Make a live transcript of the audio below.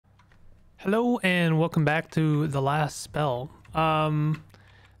Hello and welcome back to the last spell.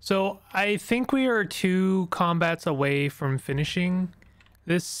 So I think we are 2 combats away from finishing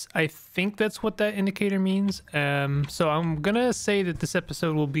this. I think that's what that indicator means. So I'm gonna say that this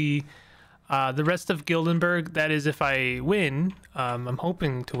episode will be the rest of Gildenburg. That is, if I win. I'm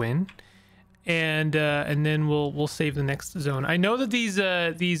hoping to win, and then we'll save the next zone. I know that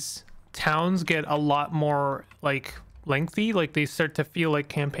these towns get a lot more like lengthy, like they start to feel like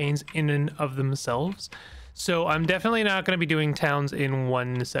campaigns in and of themselves. So I'm definitely not going to be doing towns in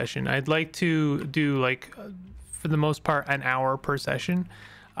one session. I'd like to do like for the most part an hour per session.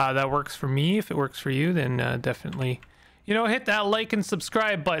 That works for me. If it works for you, then definitely, you know, hit that like and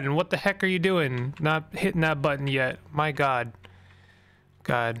subscribe button. What the heck are you doing not hitting that button yet? My god,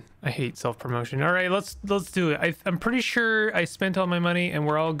 I hate self-promotion. All right, let's do it. I'm pretty sure I spent all my money and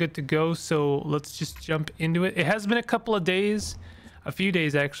we're all good to go, so let's just jump into it. It has been a couple of days, a few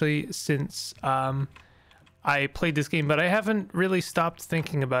days actually, since I played this game, but I haven't really stopped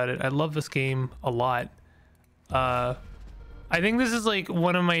thinking about it. I love this game a lot. I think this is like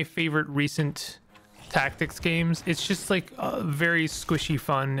one of my favorite recent tactics games. It's just like very squishy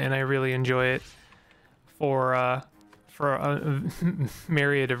fun, and I really enjoy it for a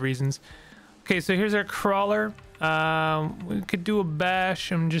myriad of reasons. Okay, so here's our crawler. We could do a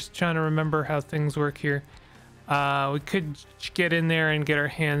bash. I'm just trying to remember how things work here. We could get in there and get our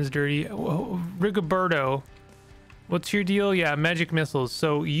hands dirty. Rigoberto, what's your deal? Yeah, magic missiles.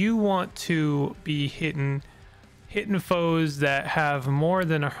 So you want to be hitting foes that have more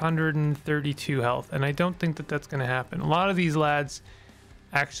than 132 health, and I don't think that that's going to happen. A lot of these lads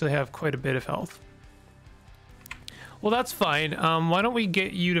actually have quite a bit of health. Well, that's fine. Why don't we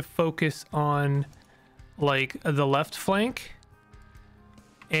get you to focus on like the left flank,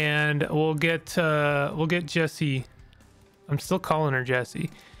 and we'll get Jessie. I'm still calling her Jessie.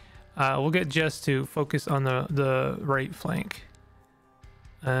 We'll get Jess to focus on the right flank.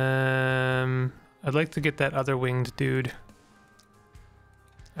 I'd like to get that other winged dude.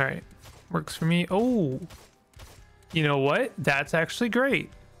 All right, works for me. Oh, you know what? That's actually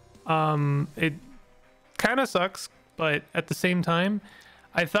great. It kind of sucks, but at the same time,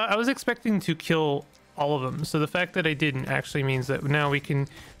 I was expecting to kill all of them. So the fact that I didn't actually means that now we can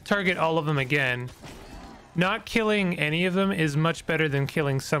target all of them again. Not killing any of them is much better than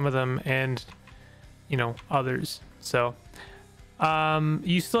killing some of them and, you know, others. So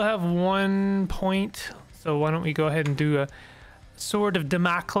you still have 1 point. So why don't we go ahead and do a Sword of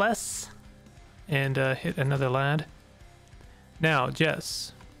Damocles and hit another lad. Now,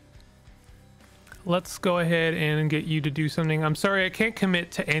 Jess, let's go ahead and get you to do something. I'm sorry, I can't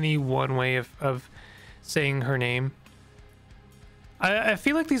commit to any one way of saying her name. I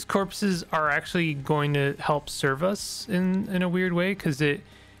feel like these corpses are actually going to help serve us in a weird way, because it,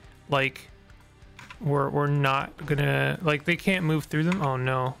 like, we're not gonna, like, they can't move through them. Oh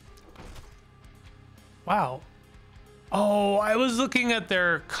no. Wow. Oh, I was looking at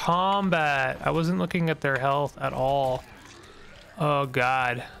their combat. I wasn't looking at their health at all. Oh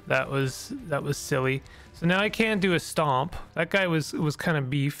god, that was silly. So now I can't do a stomp. That guy was kind of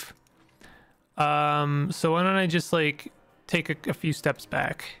beef. So why don't I just like take a few steps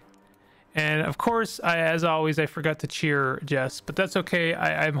back? And of course, as always, I forgot to cheer Jess, but that's okay.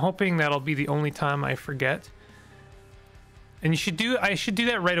 I'm hoping that'll be the only time I forget. And I should do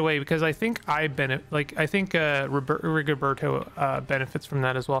that right away, because I think I think Rigoberto benefits from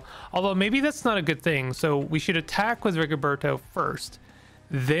that as well. Although maybe that's not a good thing. So we should attack with Rigoberto first,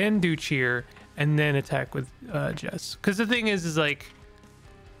 then do cheer, and then attack with Jess. Because the thing is like,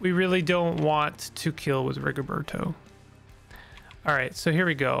 we really don't want to kill with Rigoberto. All right, so here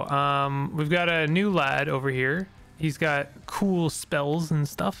we go. We've got a new lad over here. He's got cool spells and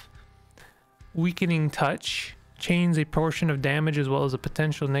stuff. Weakening touch. Chains a portion of damage as well as a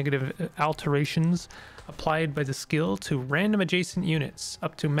potential negative alterations applied by the skill to random adjacent units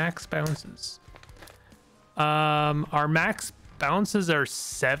up to max bounces. Our max bounces are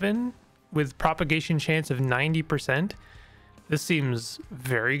 7 with propagation chance of 90%. This seems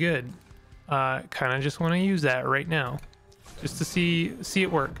very good. Kind of just want to use that right now just to see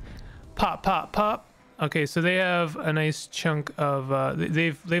it work. Pop, pop, pop. Okay, so they have a nice chunk of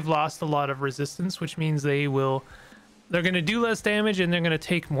they've lost a lot of resistance, which means they're going to do less damage and they're going to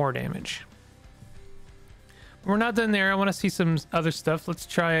take more damage. We're not done there. I want to see some other stuff. Let's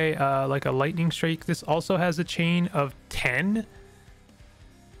try like a lightning strike. This also has a chain of 10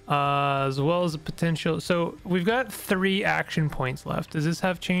 as well as a potential. So we've got 3 action points left. Does this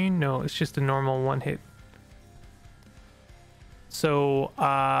have chain? No, it's just a normal 1 hit. So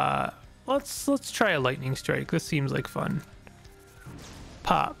let's try a lightning strike. This seems like fun.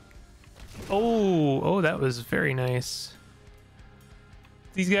 Pop, Oh, that was very nice.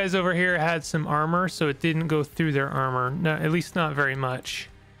 These guys over here had some armor, so it didn't go through their armor. No, at least not very much.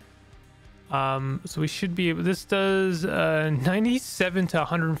 So we should be able... This does 97 to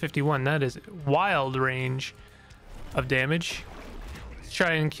 151. That is wild range of damage. Let's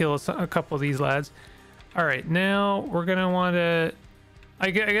try and kill a couple of these lads. All right, now we're going to want to... I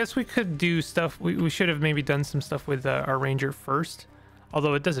guess we could do stuff. We should have maybe done some stuff with our ranger first,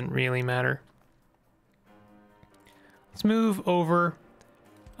 although it doesn't really matter. Let's move over.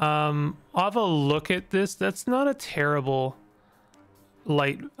 I'll have a look at this. That's not a terrible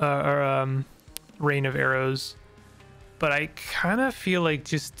rain of arrows, but I kind of feel like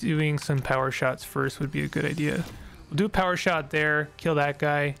just doing some power shots first would be a good idea. We'll do a power shot there, kill that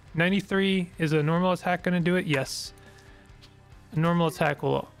guy. 93, is a normal attack going to do it? Yes. A normal attack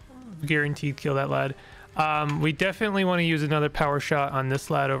will guaranteed kill that lad. We definitely want to use another power shot on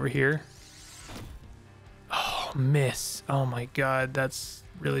this lad over here. Oh, miss. Oh my god, that's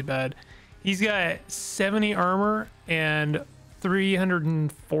really bad. He's got 70 armor and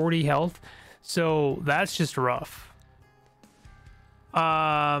 340 health, so that's just rough.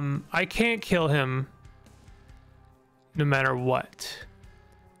 I can't kill him no matter what.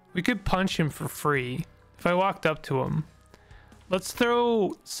 We could punch him for free if I walked up to him. Let's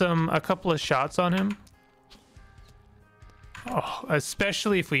throw a couple of shots on him. Oh,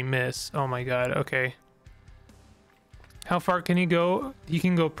 especially if we miss. Oh my god, okay. How far can he go? He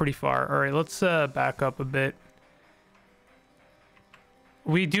can go pretty far. All right, let's back up a bit.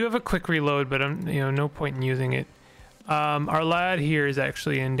 We do have a quick reload, but no point in using it. Our lad here is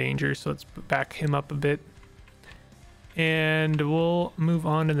actually in danger, so let's back him up a bit. And we'll move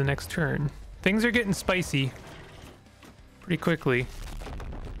on to the next turn. Things are getting spicy pretty quickly.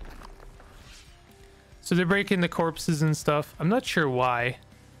 So they're breaking the corpses and stuff. I'm not sure why.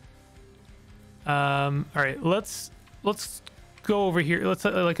 All right, let's go over here. Let's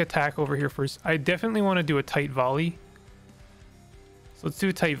like attack over here first. I definitely want to do a tight volley. So let's do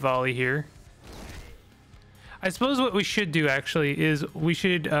a tight volley here. I suppose what we should do actually is we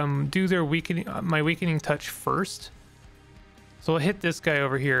should do their weakening, my weakening touch first. So we'll hit this guy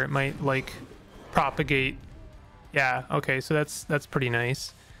over here. It might like propagate. Yeah, okay, so that's pretty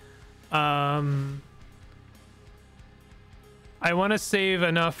nice. I want to save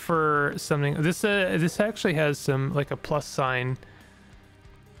enough for something. This actually has some like a plus sign.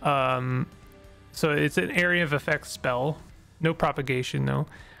 So it's an area of effect spell. No propagation though.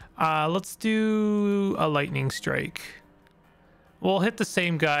 Let's do a lightning strike. We'll hit the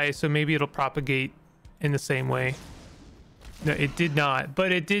same guy, so maybe it'll propagate in the same way. No, it did not,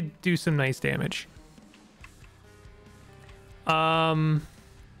 but it did do some nice damage. I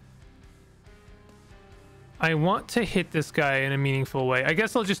want to hit this guy in a meaningful way. I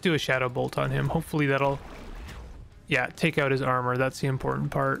guess I'll just do a shadow bolt on him. Hopefully that'll, yeah, take out his armor. That's the important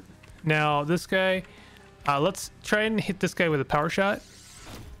part. Now this guy, let's try and hit this guy with a power shot.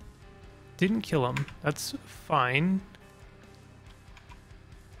 Didn't kill him. That's fine.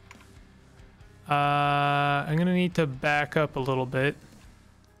 I'm gonna need to back up a little bit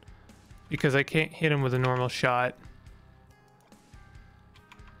because I can't hit him with a normal shot.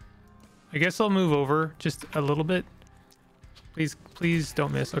 I guess I'll move over just a little bit. Please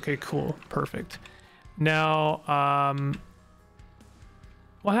don't miss. Okay, cool. Perfect. Now,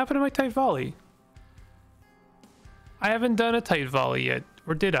 what happened to my tight volley? I haven't done a tight volley yet,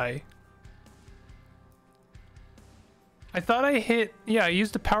 or did I? I thought I hit, yeah, I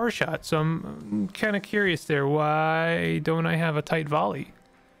used a power shot, so I'm kind of curious there. Why don't I have a tight volley?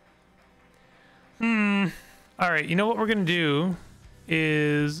 All right, you know what we're gonna do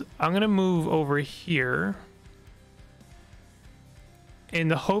is I'm gonna move over here in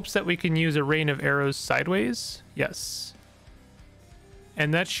the hopes that we can use a rain of arrows sideways. Yes.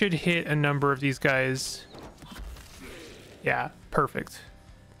 And that should hit a number of these guys. Yeah, perfect.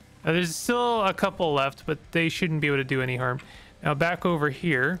 Now, there's still a couple left, but they shouldn't be able to do any harm. Now back over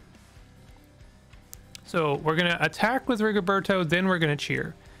here. So we're gonna attack with Rigoberto, then we're gonna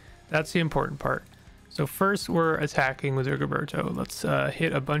cheer. That's the important part. So first we're attacking with Rigoberto. Let's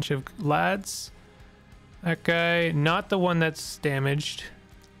hit a bunch of lads. That guy, not the one that's damaged.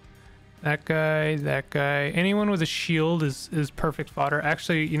 That guy, that guy. Anyone with a shield is perfect fodder.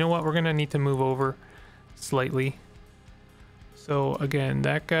 Actually, you know what? We're gonna need to move over slightly. So again,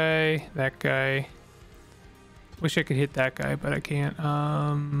 that guy, that guy. Wish I could hit that guy, but I can't.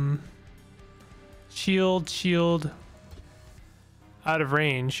 Shield. Out of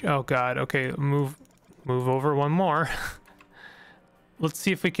range. Oh god. Okay, move over one more. Let's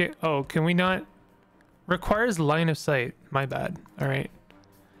see if we can. Oh, can we not? Requires line of sight. My bad. All right.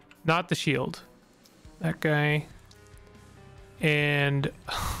 Not the shield. That guy. And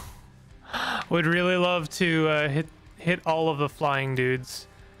would really love to hit all of the flying dudes.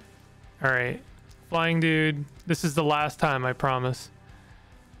 All right, flying dude. This is the last time, I promise.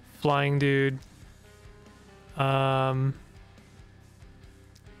 Flying dude. That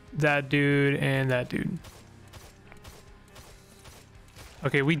dude and that dude.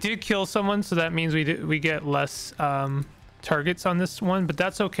 Okay, we did kill someone, so that means we get less targets on this one, but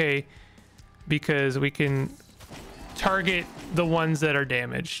that's okay because we can target the ones that are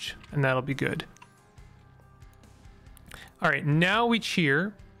damaged, and that'll be good. All right, now we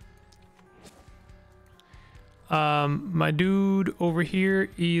cheer. My dude over here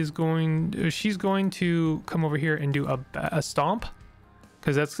is she's going to come over here and do a stomp,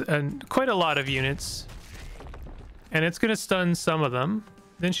 because that's quite a lot of units, and it's gonna stun some of them.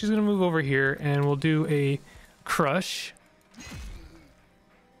 Then she's gonna move over here and we'll do a crush.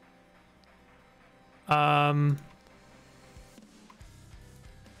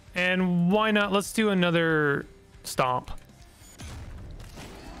 And why not? Let's do another stomp.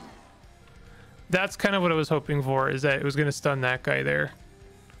 That's kind of what I was hoping for, is that it was going to stun that guy there.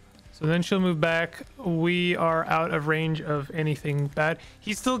 So then she'll move back. We are out of range of anything bad.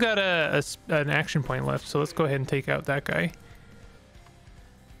 He's still got an action point left, so let's go ahead and take out that guy.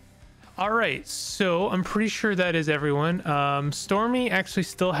 All right, so I'm pretty sure that is everyone. Stormy actually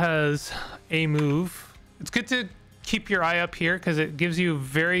still has a move. It's good to keep your eye up here because it gives you a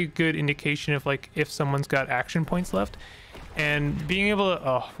very good indication of like if someone's got action points left. And being able to,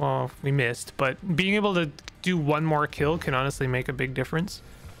 oh, well, we missed, but being able to do one more kill can honestly make a big difference.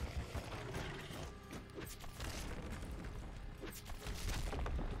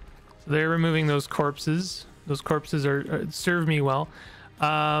 So they're removing those corpses. Those corpses serve me well.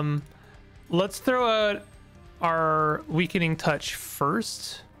 Let's throw out our weakening touch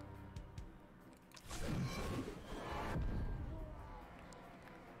first.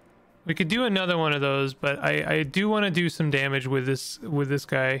 We could do another one of those, but I do want to do some damage with this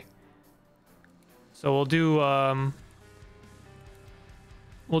guy. So we'll do our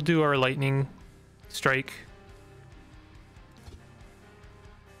lightning strike.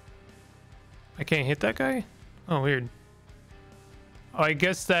 I can't hit that guy? Oh, weird. Oh, I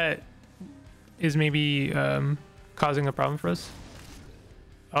guess that is maybe causing a problem for us.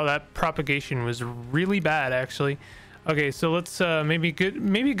 Oh, that propagation was really bad, actually. Okay, so let's maybe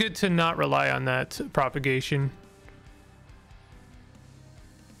good to not rely on that propagation.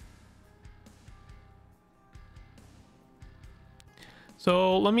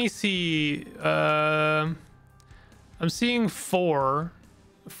 So let me see. I'm seeing 4.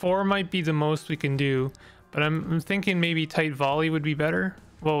 4 might be the most we can do, but I'm thinking maybe tight volley would be better.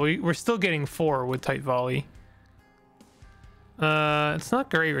 Well, we're still getting 4 with tight volley. It's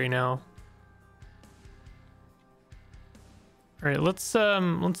not great right now. All right, let's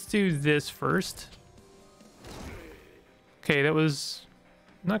do this first. Okay, that was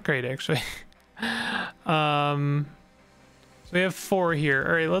not great actually. So we have 4 here.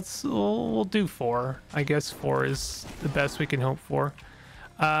 All right, we'll do 4. I guess 4 is the best we can hope for.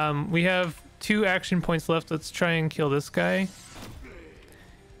 We have 2 action points left. Let's try and kill this guy.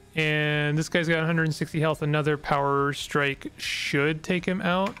 And this guy's got 160 health. Another power strike should take him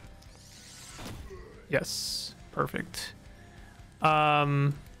out. Yes, perfect.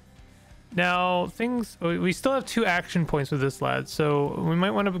 Now we still have 2 action points with this lad, so we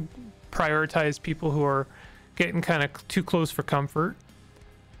might want to prioritize people who are getting kind of too close for comfort.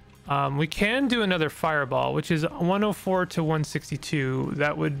 We can do another fireball, which is 104 to 162.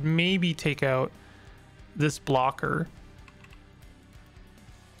 That would maybe take out this blocker.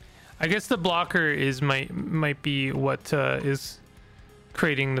 I guess the blocker might be what is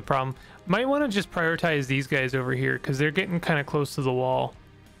creating the problem. Might want to just prioritize these guys over here because they're getting kind of close to the wall.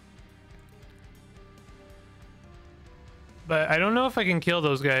 But I don't know if I can kill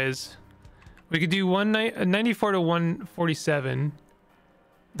those guys. We could do 94 to 147.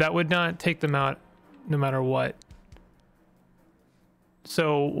 That would not take them out no matter what.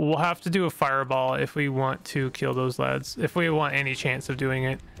 So we'll have to do a fireball if we want to kill those lads, if we want any chance of doing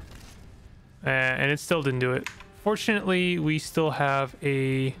it. And it still didn't do it. Fortunately, we still have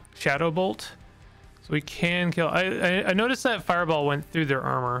a shadow bolt, so we can kill. I noticed that fireball went through their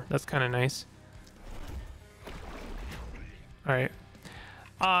armor. That's kind of nice. All right,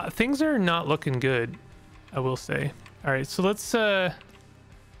 things are not looking good, I will say. All right, so let's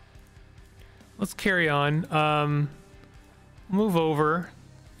carry on. Move over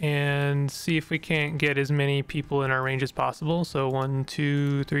and see if we can't get as many people in our range as possible. So 1,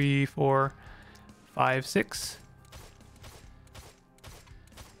 2, 3, 4, 5, 6.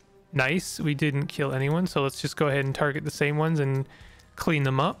 Nice. We didn't kill anyone, so let's just go ahead and target the same ones and clean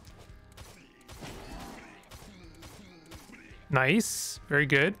them up. Nice. Very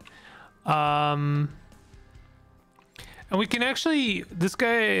good. And we can actually... This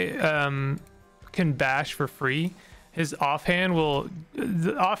guy can bash for free. His offhand will...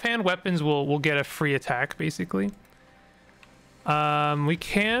 The offhand weapons will get a free attack, basically. We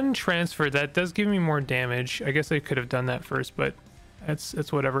can transfer. That does give me more damage. I guess I could have done that first, but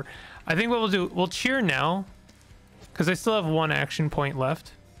that's whatever. I think what we'll do... We'll cheer now, because I still have one action point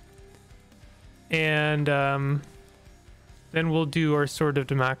left. And then we'll do our Sword of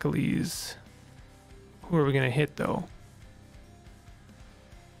Damocles. Who are we going to hit, though?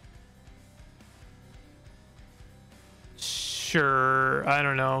 Sure, I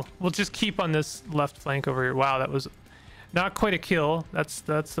don't know. We'll just keep on this left flank over here. Wow, that was not quite a kill. That's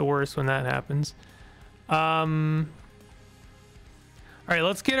the worst when that happens. All right,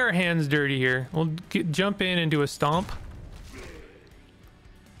 let's get our hands dirty here. We'll jump in and do a stomp.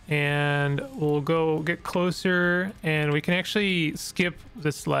 And we'll go get closer, and we can actually skip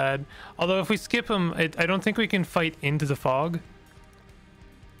this lad. Although if we skip him, I don't think we can fight into the fog.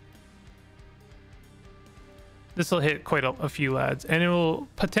 This will hit quite a few lads, and it will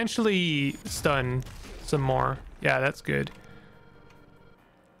potentially stun some more. Yeah, that's good.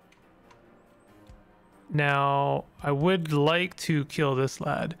 Now, I would like to kill this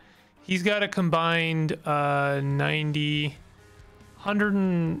lad. He's got a combined 90... 100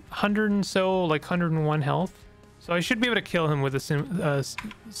 and so, like 101 health. So I should be able to kill him with a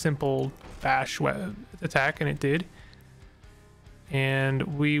simple bash attack, and it did.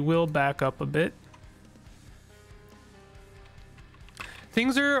 And we will back up a bit.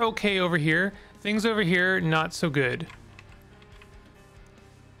 Things are okay over here. Things over here, not so good.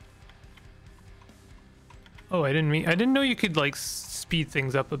 Oh, I didn't know you could like speed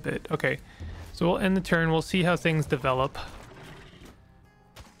things up a bit. Okay, so we'll end the turn. We'll see how things develop.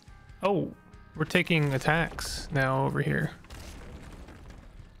 Oh, we're taking attacks now over here.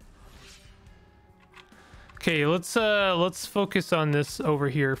 Okay, let's focus on this over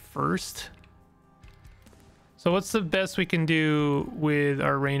here first. So what's the best we can do with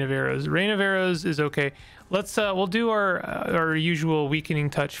our Rain of Arrows? Rain of Arrows is okay. Let's we'll do our usual weakening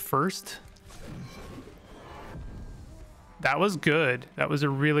touch first. That was good. That was a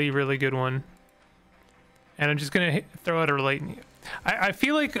really, really good one. And I'm just gonna throw out a lightning. I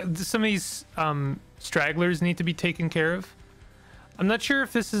feel like some of these stragglers need to be taken care of. I'm not sure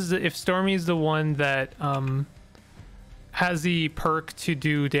if if Stormy is the one that has the perk to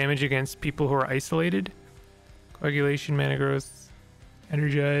do damage against people who are isolated. Coagulation, mana growth,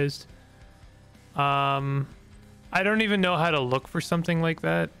 energized. I don't even know how to look for something like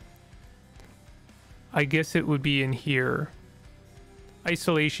that. I guess it would be in here.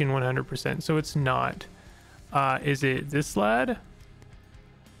 Isolation 100%, so it's not. Is it this lad?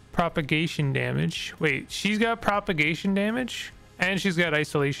 Propagation damage. Wait, she's got propagation damage and she's got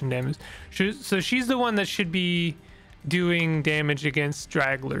isolation damage. So she's the one that should be doing damage against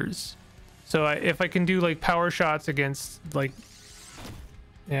stragglers. So if I can do like power shots against like,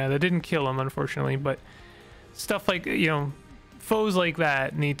 yeah, that didn't kill him unfortunately, but stuff like, you know, foes like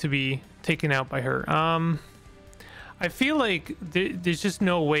that need to be taken out by her. I feel like there's just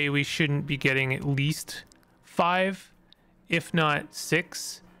no way we shouldn't be getting at least 5, if not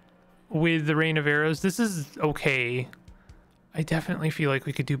 6, with the Rain of Arrows. This is okay. I definitely feel like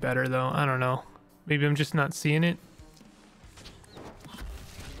we could do better though. I don't know. Maybe I'm just not seeing it.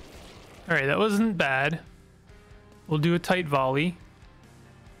 All right, that wasn't bad. We'll do a tight volley.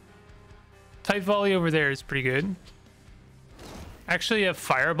 Tight volley over there is pretty good. Actually, a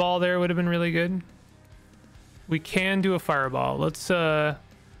fireball there would have been really good. We can do a fireball. Let's I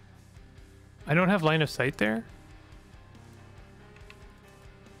don't have line of sight there.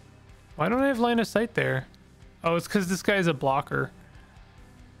 Why don't I have line of sight there? Oh, it's because this guy's a blocker.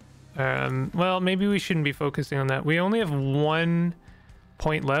 Well, maybe we shouldn't be focusing on that. We only have 1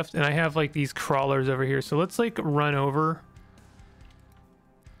 point left, and I have like these crawlers over here. So let's like run over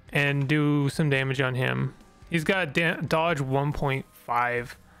and do some damage on him. He's got dodge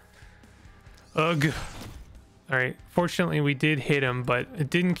 1.5. Ugh. All right. Fortunately, we did hit him, but it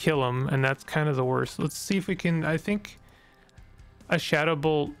didn't kill him, and that's kind of the worst. Let's see if we can... I think a Shadow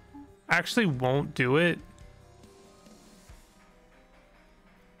Bolt actually won't do it.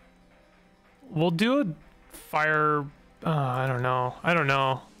 We'll do a fire... I don't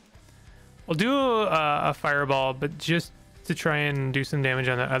know. We'll do a fireball, but just to try and do some damage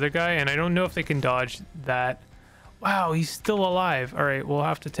on that other guy, and I don't know if they can dodge that. Wow, he's still alive. All right, we'll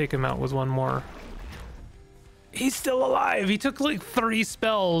have to take him out with one more. He's still alive. He took like 3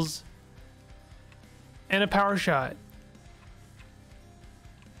 spells and a power shot.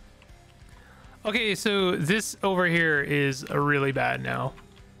 Okay, so this over here is really bad now,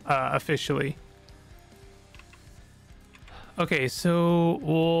 officially. Okay, so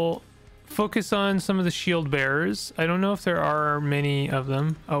we'll focus on some of the shield bearers. I don't know if there are many of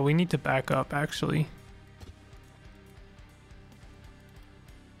them. Oh, we need to back up, actually.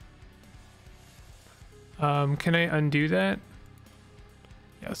 Can I undo that?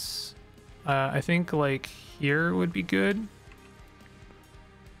 Yes. I think like here would be good.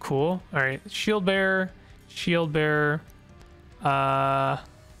 Cool. All right, shield bearer, and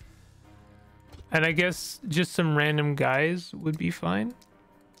I guess just some random guys would be fine.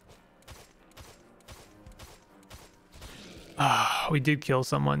 Ah, we did kill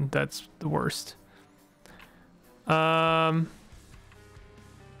someone. That's the worst.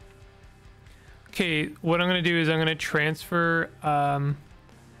 Okay, what I'm gonna do is I'm gonna transfer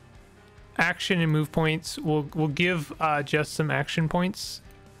action and move points. We'll give just some action points.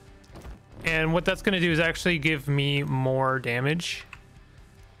 And what that's going to do is actually give me more damage.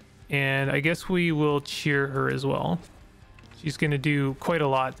 And I guess we will cheer her as well. She's going to do quite a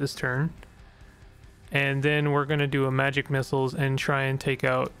lot this turn. And then we're going to do a magic missiles and try and take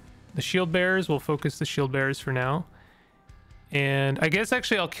out the shield bearers. We'll focus the shield bearers for now. And I guess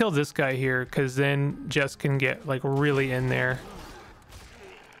actually I'll kill this guy here because then Jess can get like really in there.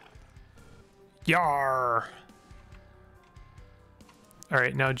 Yar! All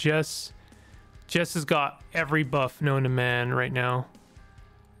right, now Jess has got every buff known to man right now.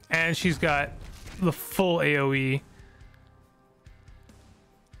 And she's got the full AoE.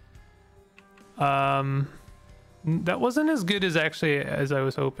 That wasn't as good as actually as I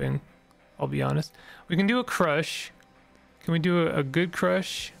was hoping. I'll be honest. We can do a crush. Can we do a good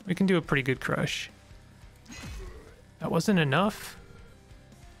crush? We can do a pretty good crush. That wasn't enough.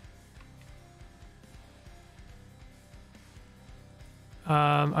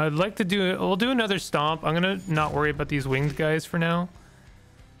 I'd like to do it. We'll do another stomp. I'm gonna not worry about these winged guys for now.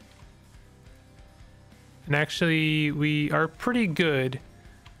 And actually, we are pretty good.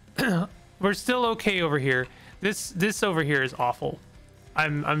 We're still okay over here. This over here is awful.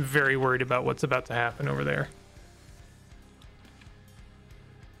 I'm very worried about what's about to happen over there.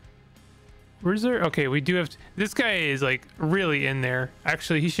 Where's there? Okay, we do have this guy is like really in there.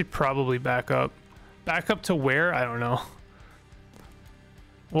 Actually, he should probably back up. Back up to where? I don't know.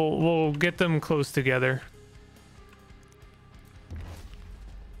 We'll get them close together.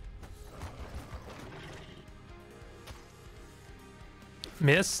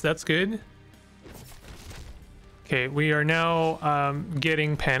 Miss, that's good. Okay, we are now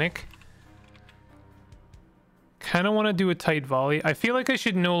getting panic. Kind of want to do a tight volley. I feel like I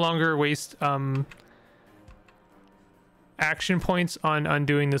should no longer waste action points on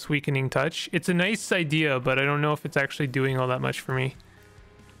undoing this weakening touch. It's a nice idea, but I don't know if it's actually doing all that much for me.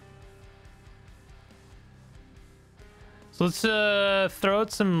 So let's throw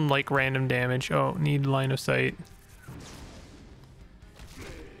out some like random damage. Oh, need line of sight.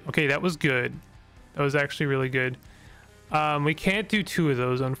 Okay, that was good. That was actually really good. We can't do 2 of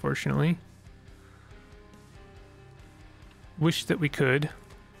those, unfortunately. Wish that we could.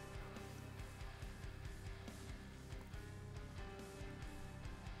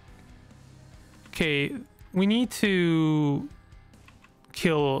 Okay, we need to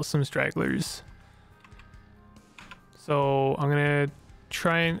kill some stragglers. So I'm gonna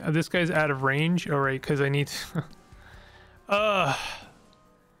try and this guy's out of range. All right, because I need to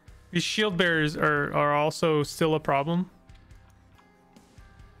these shield bearers are also still a problem.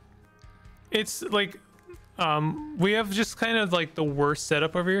 It's like we have just kind of like the worst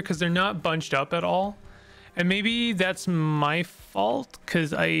setup over here because they're not bunched up at all. And maybe that's my fault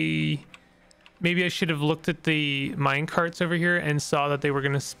because maybe I should have looked at the mine carts over here and saw that they were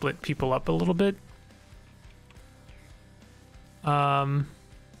going to split people up a little bit. Can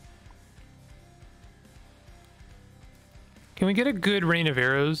we get a good rain of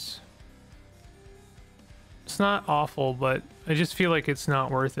arrows? It's not awful, but I just feel like it's not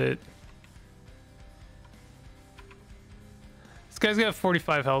worth it. This guy's got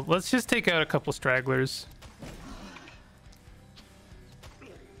 45 health. Let's just take out a couple stragglers.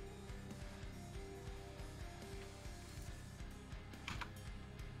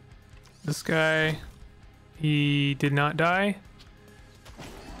 This guy, he did not die.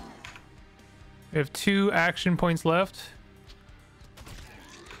 We have 2 action points left.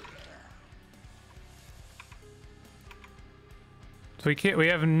 So we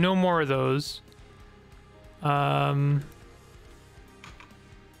have no more of those.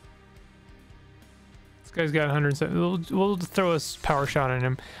 This guy's got 107. We'll throw a power shot on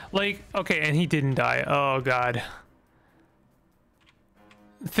him. Like, okay, and he didn't die. Oh, God.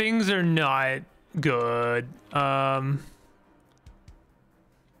 Things are not good.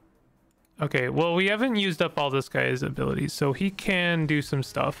 Okay, well, we haven't used up all this guy's abilities, so he can do some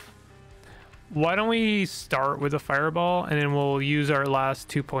stuff. Why don't we start with a fireball, and then we'll use our last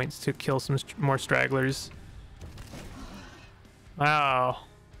 2 points to kill some more stragglers. Wow.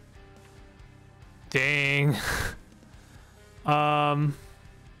 Dang.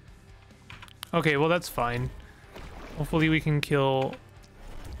 Okay, well, that's fine. Hopefully we can kill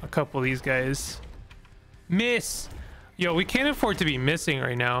a couple of these guys. Miss! Yo, we can't afford to be missing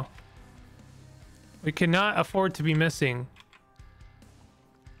right now. We cannot afford to be missing.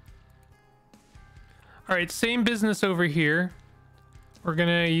 All right, same business over here. We're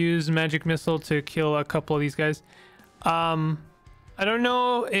gonna use magic missile to kill a couple of these guys. I don't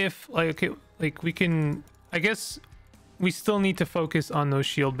know if like we can. I guess we still need to focus on those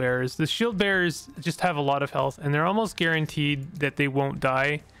shield bearers. The shield bearers just have a lot of health, and they're almost guaranteed that they won't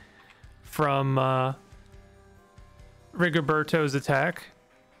die from Rigoberto's attack.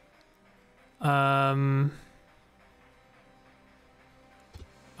 Oh,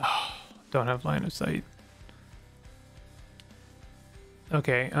 don't have line of sight.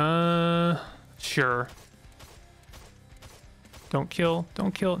 Okay, sure. Don't kill,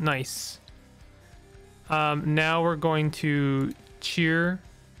 nice. Now we're going to cheer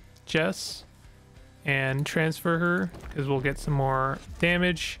Jess and transfer her, because we'll get some more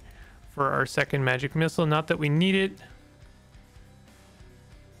damage for our second magic missile. Not that we need it.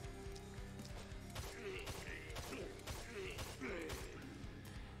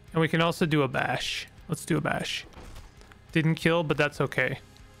 And we can also do a bash. Let's do a bash. Didn't kill, but that's okay.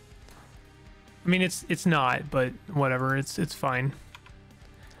 I mean, it's not, but whatever. It's fine.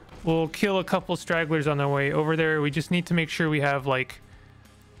 We'll kill a couple stragglers on their way over there. We just need to make sure we have, like,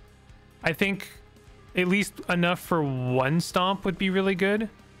 I think at least enough for one stomp would be really good.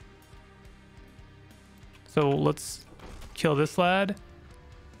 So let's kill this lad.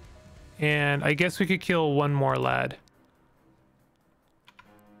 And I guess we could kill one more lad.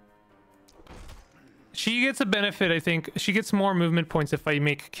 She gets a benefit, I think. She gets more movement points if I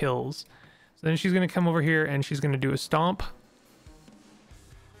make kills. So then she's going to come over here and she's going to do a stomp.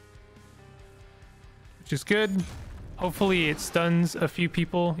 Which is good. Hopefully it stuns a few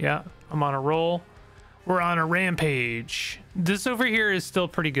people. Yeah, I'm on a roll. We're on a rampage. This over here is still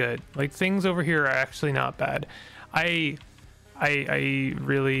pretty good. Like, things over here are actually not bad. I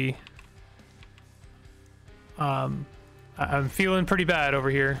really... I'm feeling pretty bad over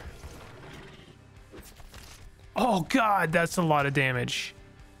here. Oh God, that's a lot of damage.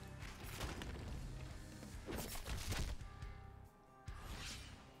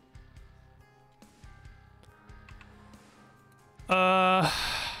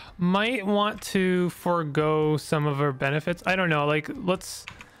 Might want to forego some of our benefits. I don't know, like, let's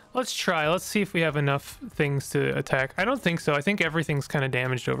try. Let's see if we have enough things to attack. I don't think so. I think everything's kind of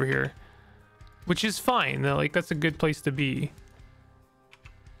damaged over here, which is fine. Like, that's a good place to be.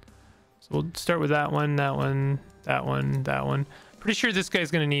 So we'll start with that one, that one, that one, that one. Pretty sure this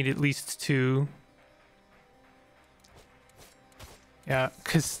guy's gonna need at least 2. Yeah,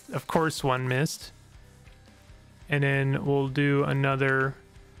 because of course one missed. And then we'll do another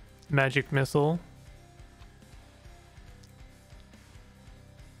magic missile.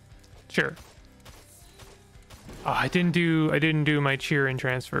 Sure. Oh, I didn't do my cheer and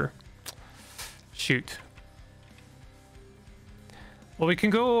transfer. Shoot. Well, we can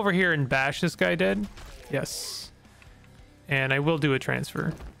go over here and bash this guy dead. Yes. And I will do a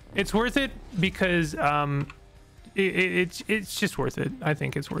transfer. It's worth it because it's just worth it. I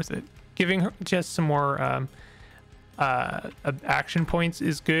think it's worth it. Giving her just some more action points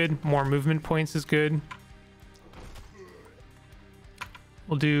is good. More movement points is good.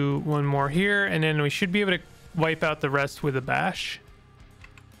 We'll do one more here, and then we should be able to wipe out the rest with a bash.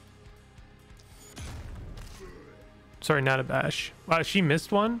 Sorry, not a bash. Wow, she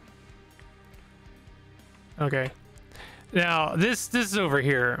missed one? Okay. Now, this is over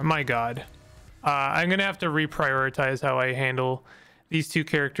here. My God. I'm going to have to reprioritize how I handle these two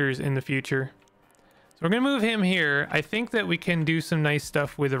characters in the future. So we're going to move him here. I think that we can do some nice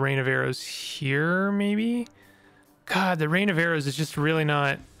stuff with the Rain of Arrows here, maybe? God, the Rain of Arrows is just really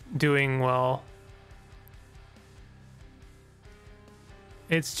not doing well.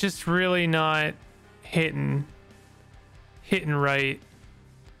 It's just really not hitting right.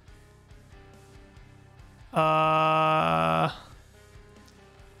 I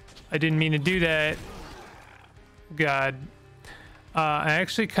didn't mean to do that. God. I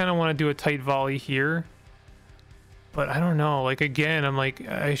actually kind of want to do a tight volley here. But I don't know, like, again, I'm like,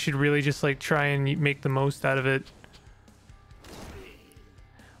 I should really just like try and make the most out of it.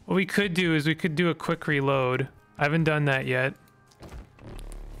 What we could do is we could do a quick reload. I haven't done that yet.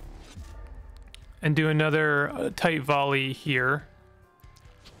 And do another tight volley here.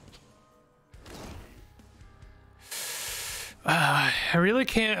 I really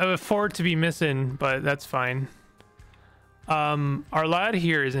can't afford to be missing, but that's fine. Our lad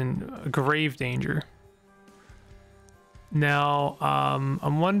here is in grave danger. Now,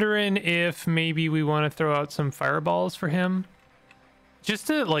 I'm wondering if maybe we want to throw out some fireballs for him. Just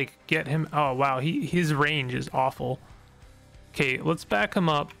to, like, get him... Oh, wow, his range is awful. Okay, let's back him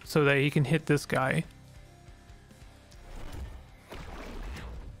up so that he can hit this guy.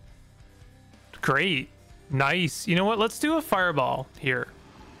 Great. Nice. You know what? Let's do a fireball here.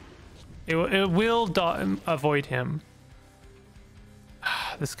 It will avoid him.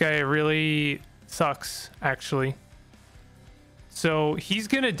 This guy really sucks, actually. So he's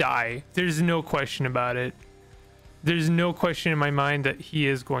gonna die. There's no question about it. There's no question in my mind that he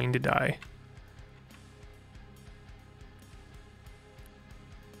is going to die.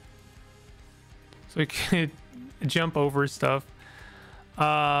 So we can jump over stuff.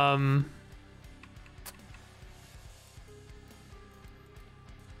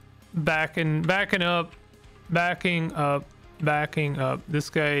 Backing up. This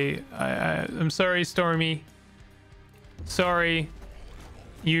guy, I'm sorry, Stormy. Sorry.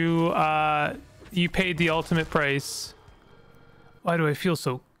 You paid the ultimate price. Why do I feel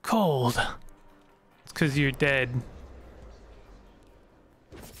so cold? It's because you're dead.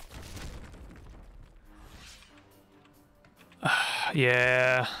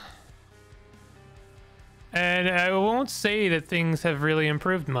 Yeah. And I won't say that things have really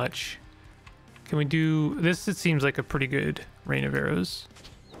improved much. Can we do this? It seems like a pretty good rain of arrows.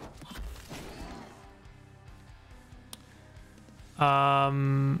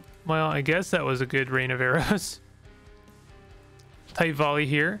 Well, I guess that was a good rain of arrows. Tight volley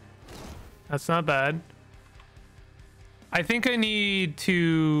here. That's not bad. I think I need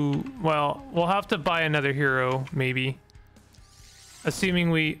to... Well, we'll have to buy another hero, maybe. Assuming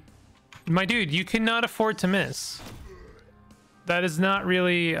we... My dude, you cannot afford to miss. That is not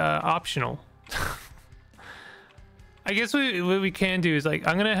really optional. I guess what we can do is, like,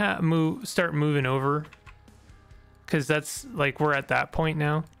 I'm gonna start moving over, because that's like we're at that point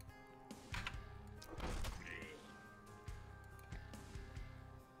now.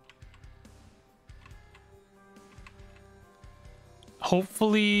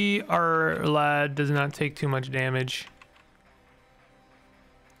 Hopefully our lad does not take too much damage.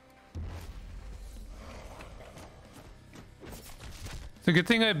 It's a good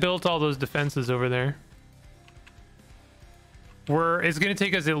thing I built all those defenses over there. It's gonna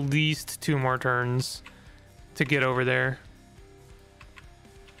take us at least 2 more turns to get over there.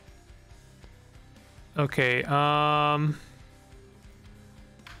 Okay,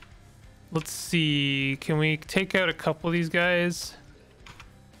 let's see. Can we take out a couple of these guys?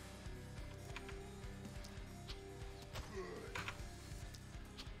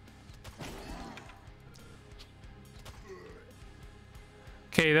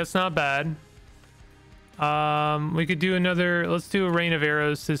 Okay, that's not bad. We could do another... Let's do a rain of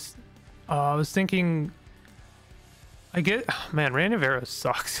arrows. I was thinking... Man, rain of arrows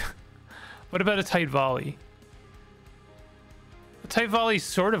sucks. What about a tight volley? A tight volley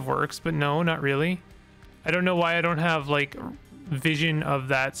sort of works, but no, not really. I don't know why I don't have, like, vision of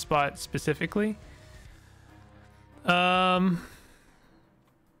that spot specifically. I'm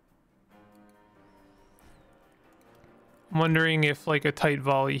wondering if, like, a tight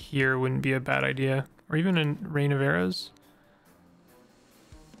volley here wouldn't be a bad idea. Or even a rain of arrows.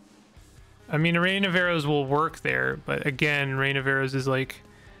 I mean, a rain of arrows will work there, but again, rain of arrows is like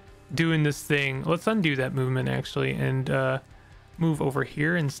doing this thing. Let's undo that movement actually and move over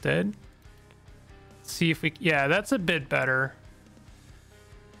here instead. See if we... Yeah, that's a bit better.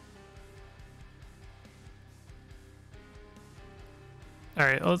 All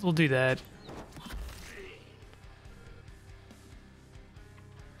right, we'll do that.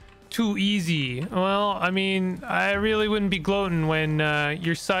 Too easy. Well, I mean, I really wouldn't be gloating when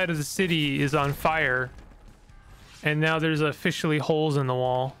your side of the city is on fire and now there's officially holes in the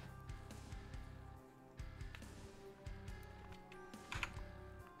wall.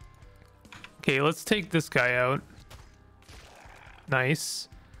 Okay, let's take this guy out. Nice.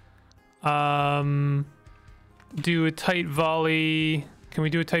 Do a tight volley. Can we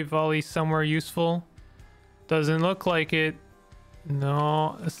do a tight volley somewhere useful? Doesn't look like it.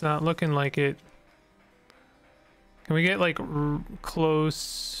 No, it's not looking like it. Can we get like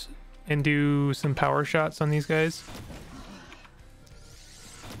close and do some power shots on these guys.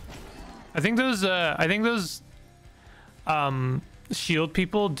 I think those shield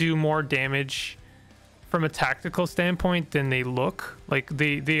people do more damage from a tactical standpoint than they look. Like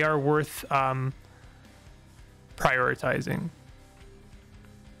they are worth prioritizing.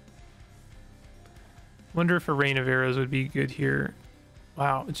 Wonder if a rain of arrows would be good here.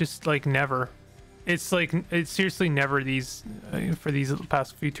 Wow, just like never. It's like it's seriously never these for these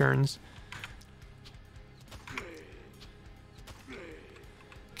past few turns.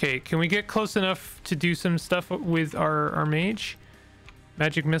 Okay, can we get close enough to do some stuff with our mage?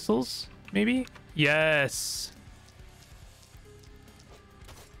 Magic missiles, maybe? Yes.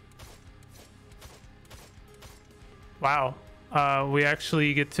 Wow. We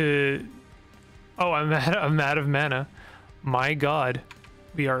actually get to... Oh, I'm out of mana. My god.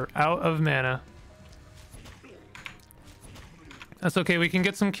 We are out of mana. That's okay, we can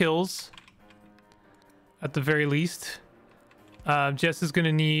get some kills. At the very least. Jess is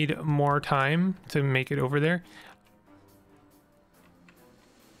gonna need more time to make it over there.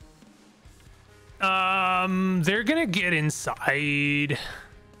 They're gonna get inside.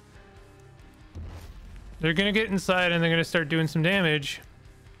 They're gonna get inside and they're gonna start doing some damage.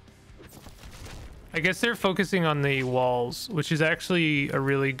 I guess they're focusing on the walls, which is actually a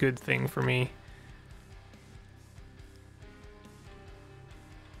really good thing for me.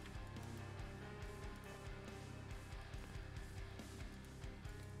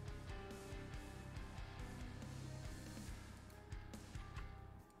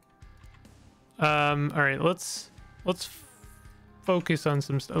 All right, let's focus on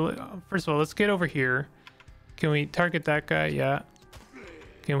some stuff. First of all, let's get over here. Can we target that guy? Yeah.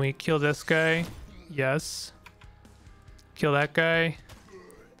 Can we kill this guy? Yes. Kill that guy.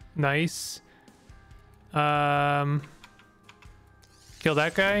 Nice. Kill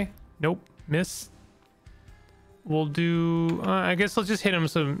that guy. Nope. Miss. We'll do... I guess I'll just hit him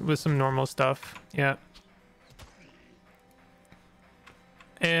with some normal stuff. Yeah.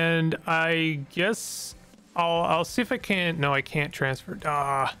 And I guess I'll see if I can... No, I can't transfer.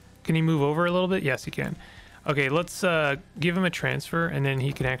 Can he move over a little bit? Yes, he can. Okay, let's give him a transfer, and then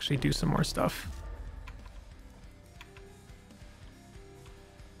he can actually do some more stuff.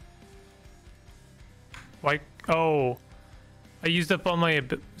 Like, oh, I used up all my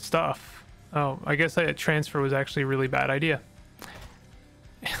stuff. Oh, I guess a transfer was actually a really bad idea.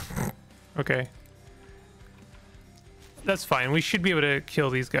 Okay. That's fine. We should be able to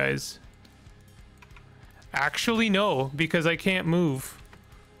kill these guys. Actually, no, because I can't move.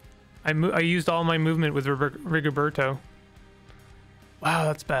 I used all my movement with Rigoberto. Wow,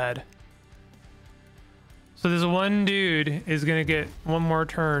 that's bad. So this one dude is gonna get one more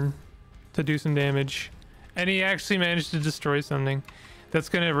turn to do some damage. And he actually managed to destroy something. That's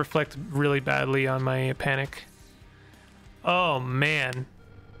gonna reflect really badly on my panic. Oh, man.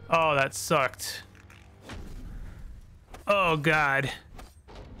 Oh, that sucked. Oh, God.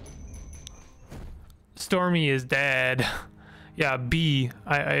 Stormy is dead. Yeah, B.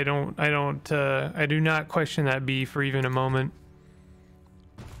 I do not question that B for even a moment.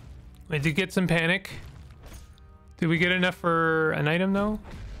 We did get some panic. Did we get enough for an item though?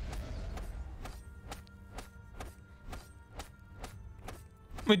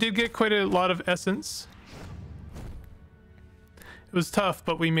 We did get quite a lot of essence. It was tough,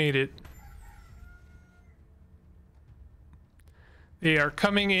 but we made it. They are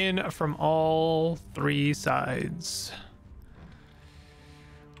coming in from all three sides.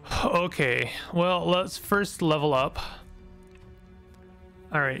 Okay, well, let's first level up.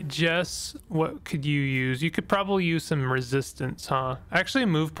 All right, Jess, what could you use? You could probably use some resistance, huh? Actually,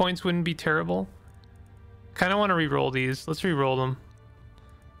 move points wouldn't be terrible. Kind of want to re-roll these. Let's re-roll them.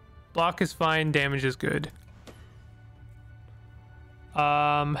 Block is fine, damage is good.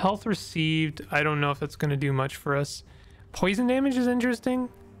 Health received, I don't know if that's going to do much for us. Poison damage is interesting.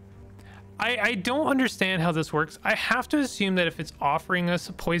 I don't understand how this works. I have to assume that if it's offering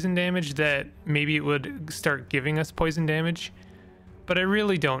us poison damage, that maybe it would start giving us poison damage. But I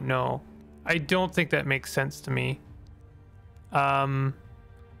really don't know. I don't think that makes sense to me. I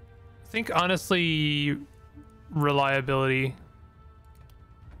think honestly, reliability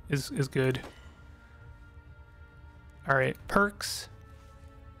is good. All right, perks.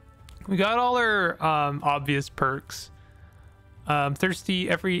 We got all our obvious perks. Thirsty,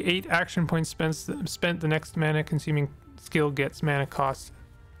 every 8 action points spent, the next mana consuming skill gets mana cost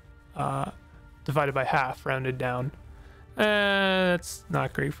divided by half, rounded down. That's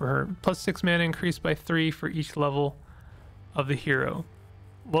not great for her. Plus 6 mana increased by 3 for each level of the hero.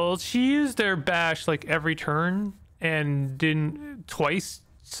 Well, she used their bash like every turn and didn't twice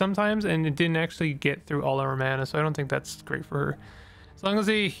sometimes, and it didn't actually get through all our mana, so I don't think that's great for her. As long as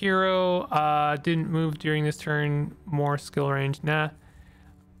a hero didn't move during this turn, more skill range, nah.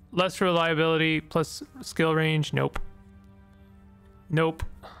 Less reliability plus skill range, nope. Nope.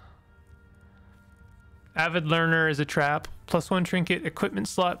 Avid Learner is a trap. +1 trinket equipment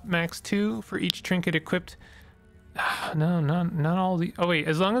slot, max 2 for each trinket equipped. No, not all the... Oh wait,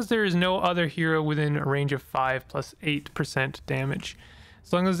 as long as there is no other hero within a range of 5 plus 8% damage.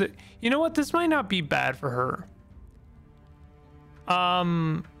 As long as it... You know what? This might not be bad for her.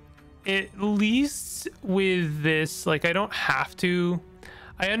 At least with this, like, I don't have to...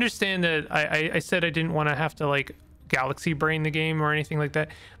 I understand that I said I didn't want to have to, like, galaxy brain the game or anything like that,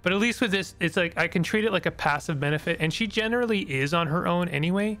 but at least with this, it's like I can treat it like a passive benefit, and she generally is on her own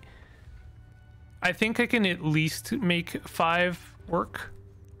anyway. I think I can at least make 5 work,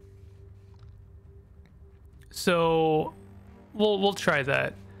 so we'll try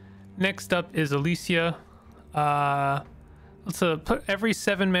that. Next up is Alicia. Let's put every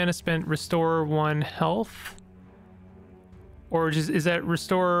 7 mana spent, restore 1 health, or just is that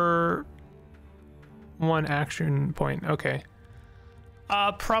restore 1 action point? Okay.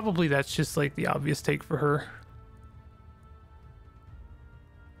 Probably that's just like the obvious take for her.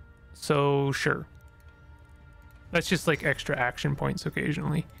 So sure. That's just like extra action points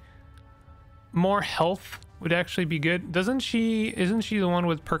occasionally. More health would actually be good. Isn't she the one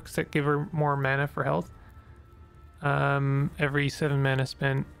with perks that give her more mana for health? Every 7 mana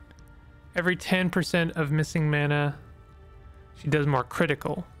spent. Every 10% of missing mana, she does more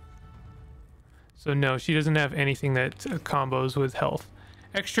critical. So no, she doesn't have anything that combos with health.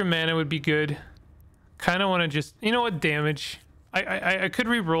 Extra mana would be good. Kind of want to just, you know what, damage. I could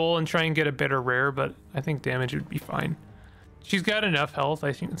re-roll and try and get a better rare, but I think damage would be fine. She's got enough health.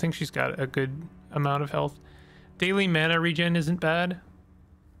 I think she's got a good amount of health. Daily mana regen isn't bad.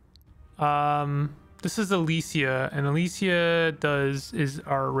 This is Alicia, and Alicia is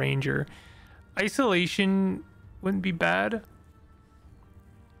our ranger. Isolation wouldn't be bad.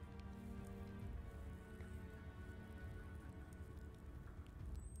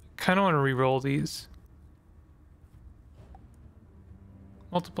 Kind of want to re-roll these.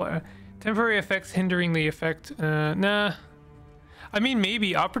 Multiplier. Temporary effects hindering the effect. Nah. I mean,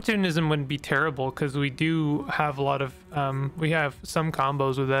 maybe opportunism wouldn't be terrible because we do have a lot of we have some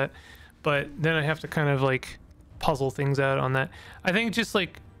combos with that, but then I have to kind of like puzzle things out on that. I think just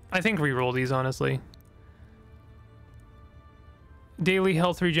like re-roll these, honestly. Daily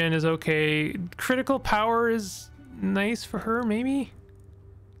health regen is okay. Critical power is nice for her, maybe.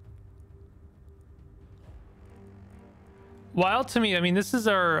 Wild to me, I mean, this is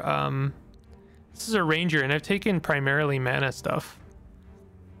our ranger, and I've taken primarily mana stuff.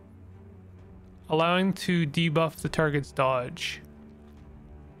 Allowing to debuff the target's dodge.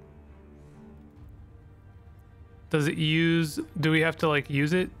 Does it use... Do we have to, like,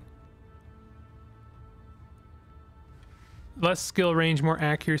 use it? Less skill range, more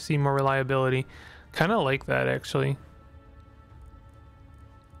accuracy, more reliability. Kind of like that, actually.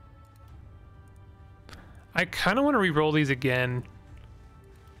 I kind of want to re-roll these again.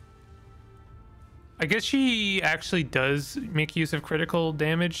 I guess she actually does make use of critical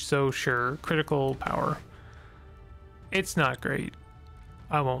damage, so sure, critical power. It's not great.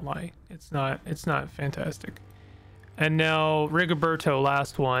 I won't lie. It's not fantastic. And now Rigoberto,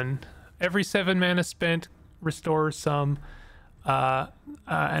 last one. Every 7 mana spent, restores some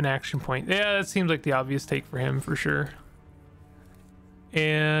an action point. Yeah, that seems like the obvious take for him for sure.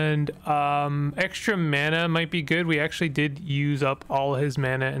 And extra mana might be good. We actually did use up all his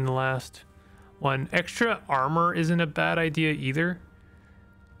mana in the last one. Extra armor isn't a bad idea either.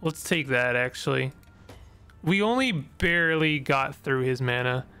 Let's take that, actually. We only barely got through his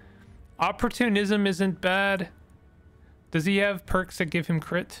mana. Opportunism isn't bad. Does he have perks that give him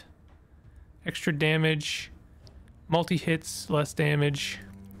crit? Extra damage. Multi-hits, less damage.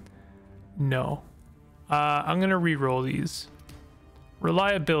 No. I'm gonna re-roll these.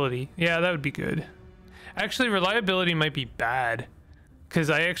 Reliability. Yeah, that would be good. Actually, reliability might be bad, because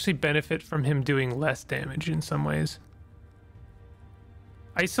I actually benefit from him doing less damage in some ways.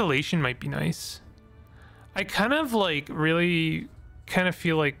 Isolation might be nice. I kind of like really kind of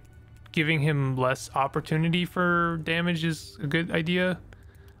feel like giving him less opportunity for damage is a good idea.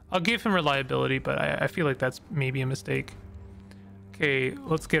 I'll give him reliability, but I feel like that's maybe a mistake. Okay,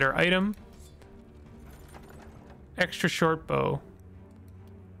 let's get our item. Extra short bow.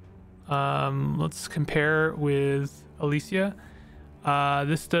 Let's compare with Alicia.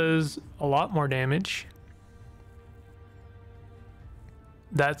 This does a lot more damage.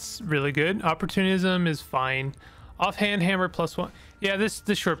 That's really good. Opportunism is fine. Offhand hammer +1. Yeah, this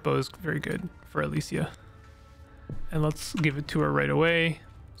short bow is very good for Alicia. And let's give it to her right away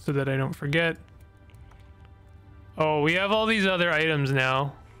so that I don't forget. Oh, we have all these other items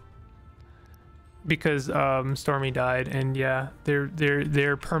now because Stormy died, and yeah,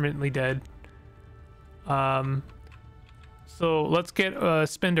 they're permanently dead. So let's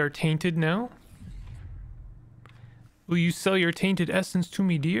spend our tainted now. Will you sell your tainted essence to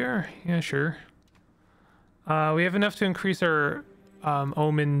me, dear? Yeah, sure. We have enough to increase our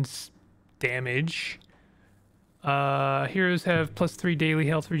omen's damage. Heroes have +3 daily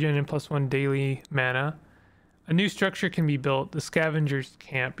health regen and +1 daily mana. A new structure can be built, the Scavenger's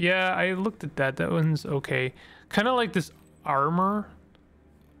Camp. Yeah, I looked at that. That one's okay. Kind of like this armor,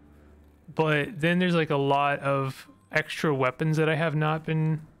 but then there's like a lot of extra weapons that I have not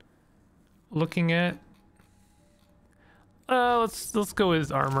been looking at. Let's go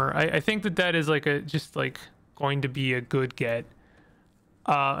with armor. I think that is like just going to be a good get.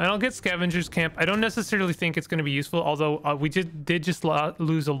 And I'll get Scavenger's Camp. I don't necessarily think it's going to be useful, although we did just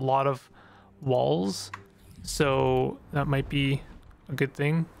lose a lot of walls, so that might be a good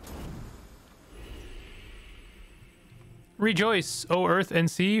thing. Rejoice, O earth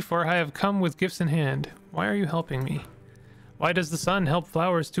and sea, for I have come with gifts in hand. Why are you helping me? Why does the sun help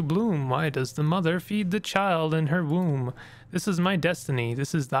flowers to bloom? Why does the mother feed the child in her womb? This is my destiny,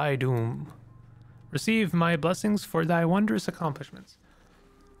 this is thy doom. Receive my blessings for thy wondrous accomplishments.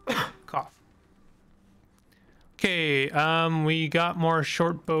 Cough. Okay, we got more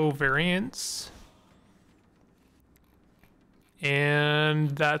short bow variants. And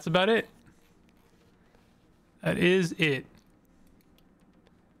that's about it. That is it.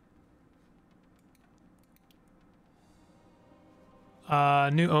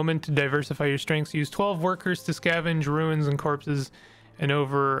 New omen to diversify your strengths. Use 12 workers to scavenge ruins and corpses and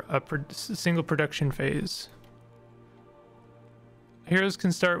over a single production phase. Heroes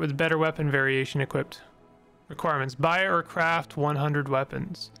can start with better weapon variation equipped. Requirements. Buy or craft 100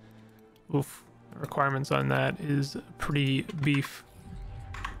 weapons. Oof. Requirements on that is pretty beef.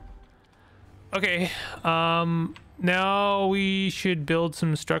 Okay. Now we should build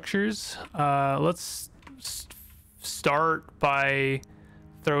some structures. Let's start by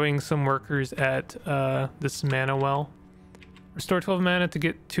throwing some workers at this mana well. Restore 12 mana to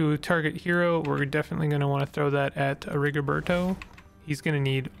get to a target hero. We're definitely going to want to throw that at Rigoberto. He's going to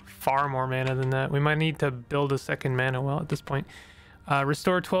need far more mana than that. We might need to build a second mana well at this point.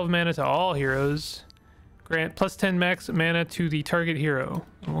 Restore 12 mana to all heroes. Grant +10 max mana to the target hero.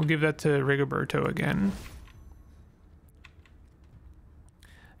 And we'll give that to Rigoberto again.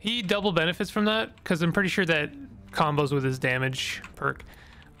 He double benefits from that because I'm pretty sure that combos with his damage perk.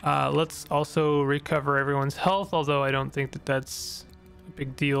 Let's also recover everyone's health, although I don't think that that's a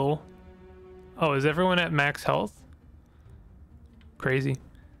big deal. Oh, is everyone at max health? Crazy.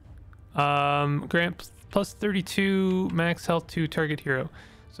 Grant +32 max health to target hero.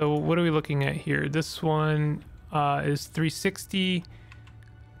 So what are we looking at here? This one is 360,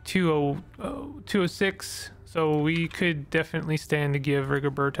 206. So we could definitely stand to give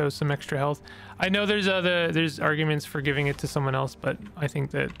Rigoberto some extra health. I know there's arguments for giving it to someone else, but I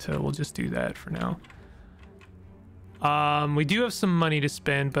think that we'll just do that for now. We do have some money to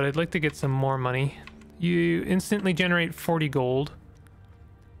spend, but I'd like to get some more money. You instantly generate 40 gold.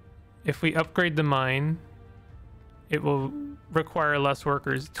 If we upgrade the mine, it will require less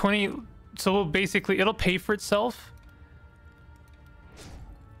workers. 20. So basically, it'll pay for itself,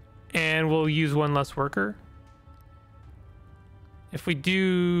 and we'll use one less worker. If we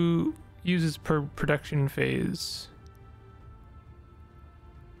do uses per production phase,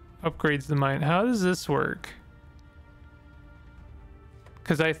 upgrades the mine. How does this work?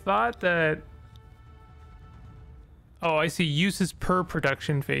 Because I thought that. Oh, I see. Uses per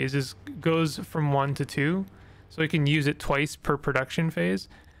production phase goes from 1 to 2, so we can use it twice per production phase.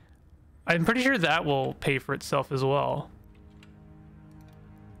 I'm pretty sure that will pay for itself as well.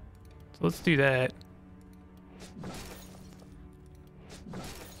 So let's do that.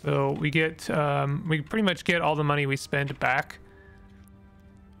 So we get, we pretty much get all the money we spent back,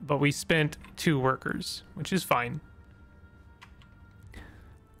 but we spent 2 workers, which is fine.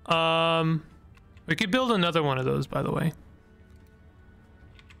 We could build another one of those, by the way.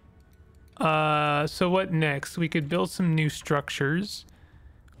 So what next? We could build some new structures.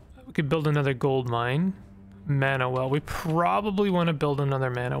 We could build another gold mine. Mana well. We probably want to build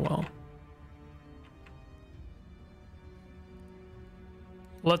another mana well.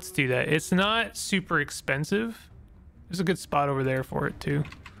 Let's do that. It's not super expensive. There's a good spot over there for it too.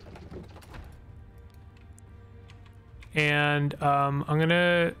 And I'm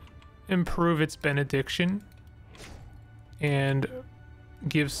gonna improve its benediction. and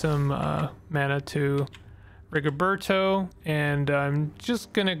give some mana to Rigoberto, and I'm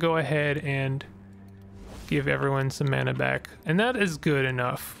just gonna go ahead and give everyone some mana back, and that is good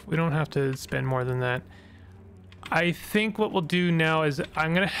enough. We don't have to spend more than that. I think what we'll do now is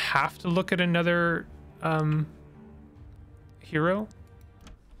I'm gonna have to look at another hero,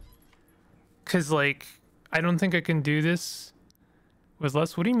 because like I don't think I can do this with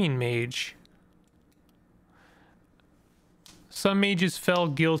less. What do you mean mage? Some mages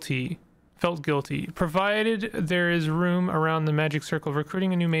felt guilty, provided there is room around the magic circle.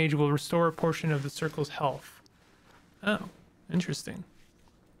 Recruiting a new mage will restore a portion of the circle's health. Oh, interesting.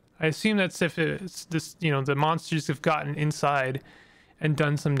 I assume that's if it's this, you know, the monsters have gotten inside and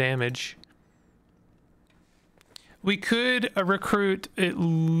done some damage. We could recruit at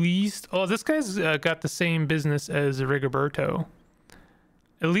least... Oh, this guy's got the same business as Rigoberto.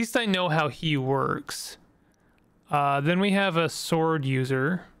 At least I know how he works. Then we have a sword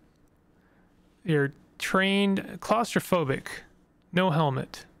user. They're trained claustrophobic. No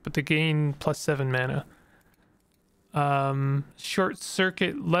helmet, but they gain +7 mana. Short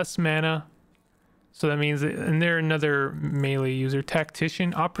circuit, less mana. So that means that, and they're another melee user.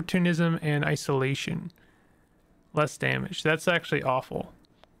 Tactician, opportunism, and isolation. Less damage. That's actually awful.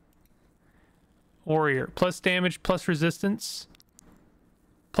 Warrior, plus damage, plus resistance,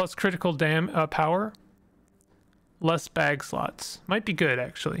 plus critical power, less bag slots. Might be good,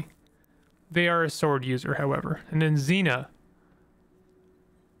 actually. They are a sword user, however. And then Xena,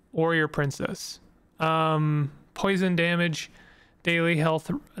 warrior princess. Poison damage, daily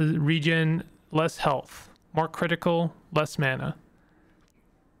health regen, less health, more critical, less mana.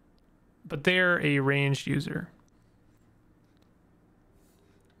 But they're a ranged user.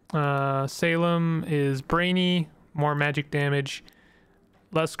 Salem is brainy, more magic damage,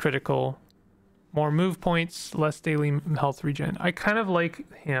 less critical, more move points, less daily health regen. I kind of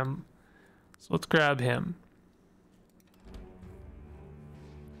like him, so let's grab him.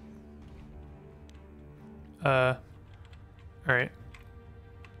 All right.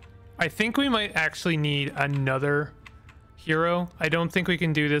 I think we might actually need another hero. I don't think we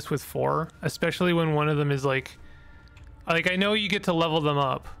can do this with 4, especially when one of them is like I know you get to level them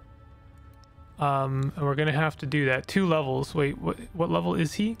up. And we're gonna have to do that. 2 levels. Wait, what level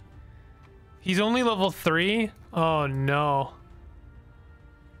is he? He's only level 3? Oh no.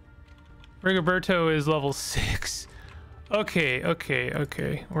 Rigoberto is level 6. Okay.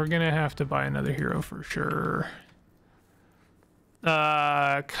 We're gonna have to buy another hero for sure.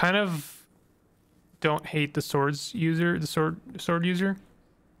 Kind of don't hate the sword user.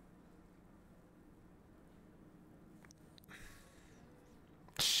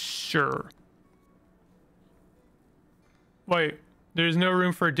 Sure. Wait, there's no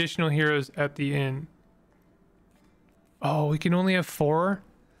room for additional heroes at the inn. Oh, we can only have 4?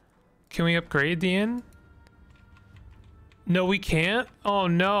 Can we upgrade the inn? No, we can't? Oh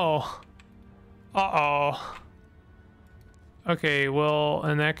no. Uh-oh. Okay, well,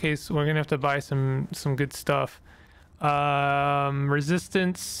 in that case, we're gonna have to buy some good stuff.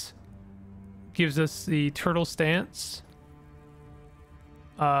 Resistance gives us the turtle stance.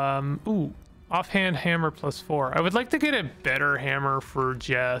 Ooh, offhand hammer +4. I would like to get a better hammer for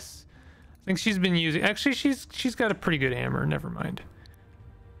Jess. I think she's been using... Actually, she's got a pretty good hammer. Never mind.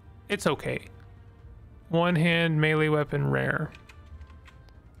 It's okay. One hand melee weapon rare.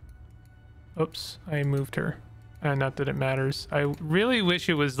 Oops, I moved her. Not that it matters. I really wish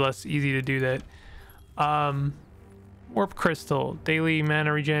it was less easy to do that. Warp crystal, daily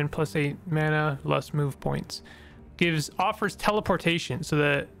mana regen, +8 mana, less move points. Offers teleportation, so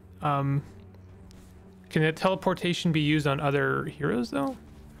that can that teleportation be used on other heroes though?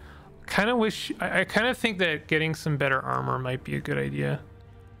 I kind of think that getting some better armor might be a good idea.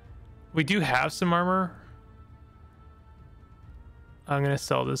 We do have some armor. I'm gonna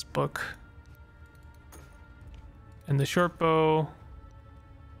sell this book and the short bow,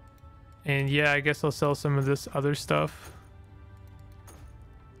 and yeah, I guess I'll sell some of this other stuff.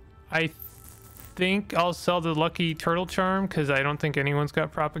 I think I'll sell the lucky turtle charm because I don't think anyone's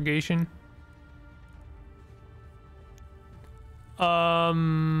got propagation. I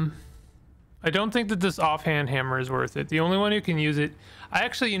don't think that this offhand hammer is worth it. The only one who can use it,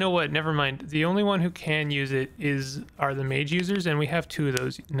 you know what, never mind. The only one who can use it are the mage users, and we have 2 of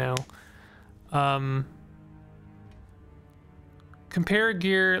those now. Compare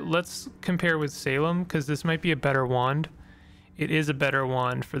gear. Let's compare with Salem because this might be a better wand. It is a better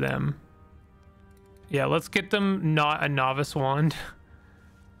wand for them. Yeah, let's get them not a novice wand.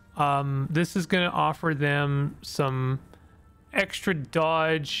 This is going to offer them some extra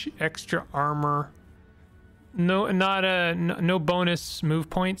dodge, extra armor, no bonus move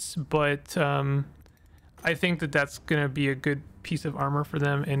points, but I think that's gonna be a good piece of armor for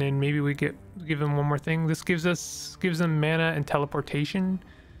them. And then maybe we give them one more thing. This gives them mana and teleportation.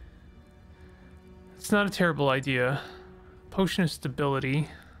 It's not a terrible idea. Potion of stability.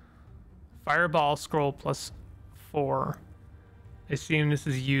 Fireball scroll +4. I assume this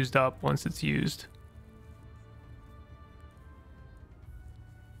is used up once it's used.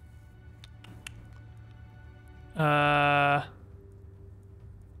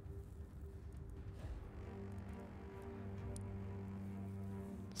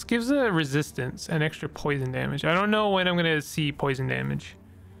 This gives a resistance and extra poison damage. I don't know when I'm gonna see poison damage.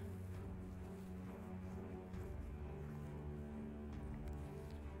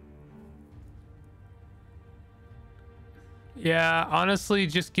 Yeah, honestly,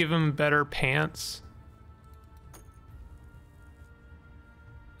 just give him better pants.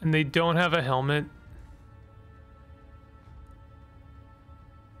 And they don't have a helmet.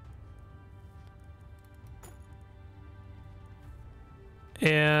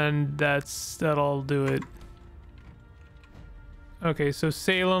 And that'll do it. Okay, so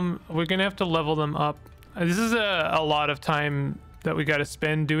Salem, we're gonna have to level them up. This is a lot of time that we gotta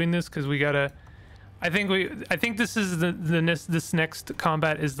spend doing this, because we gotta... I think this is this next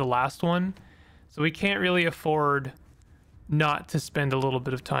combat is the last one, so we can't really afford not to spend a little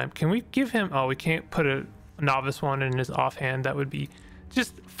bit of time. Can we give him... Oh, we can't put a novice one in his offhand. That would be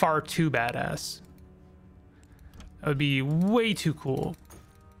just far too badass. That would be way too cool.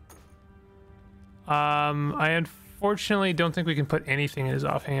 I unfortunately don't think we can put anything in his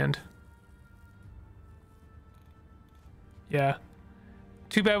offhand. Yeah.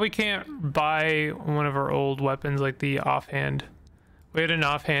 Too bad we can't buy one of our old weapons like the offhand. We had an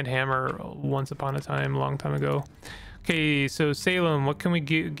offhand hammer once upon a time, a long time ago. Okay, so Salem, what can we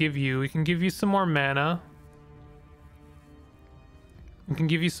give you? We can give you some more mana. We can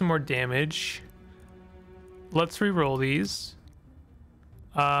give you some more damage. Let's re-roll these.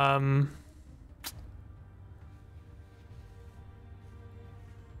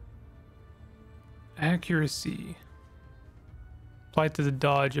 Accuracy. Applied to the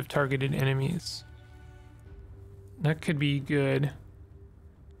dodge of targeted enemies. That could be good.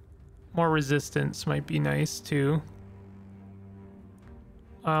 More resistance might be nice too.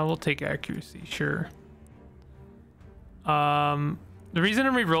 We'll take accuracy, sure. The reason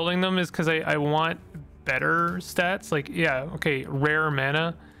I'm re-rolling them is because I want better stats. Like, yeah, okay, rare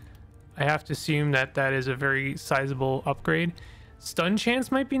mana. I have to assume that is a very sizable upgrade. Stun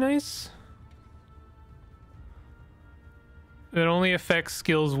chance might be nice. It only affects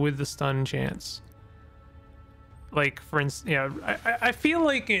skills with the stun chance. Like, for instance, yeah, I feel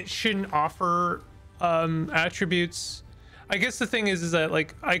like it shouldn't offer attributes. I guess the thing is that,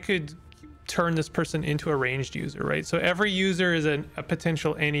 like, I could turn this person into a ranged user, right? So every user is a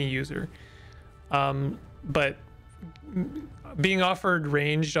potential any user. But being offered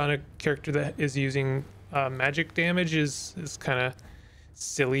ranged on a character that is using magic damage is kind of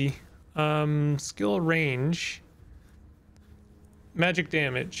silly. Skill range. Magic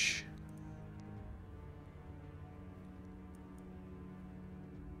damage.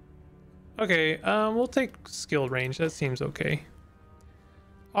 Okay, we'll take skill range. That seems okay.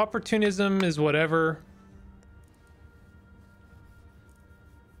 Opportunism is whatever.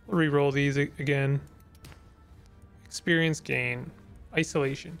 We'll re-roll these again. Experience gain.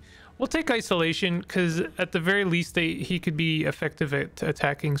 Isolation. We'll take isolation because at the very least he could be effective at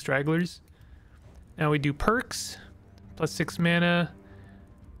attacking stragglers. Now we do perks. +6 mana.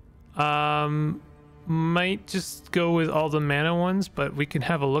 Might just go with all the mana ones, but we can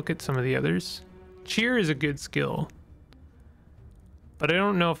have a look at some of the others. Cheer is a good skill, but I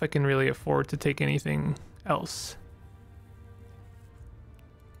don't know if I can really afford to take anything else,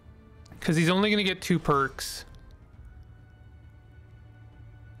 because he's only going to get 2 perks.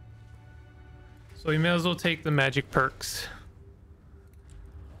 So we may as well take the magic perks.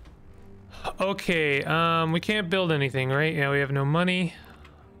 Okay, we can't build anything, right? Yeah, we have no money.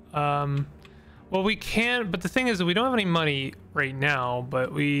 Well, we can, but the thing is that we don't have any money right now,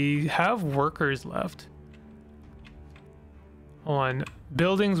 but we have workers left. Hold on.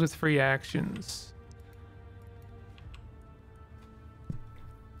 Buildings with free actions.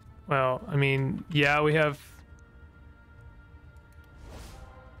 Well, I mean, yeah, we have...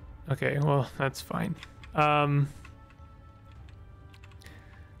 Okay, well, that's fine.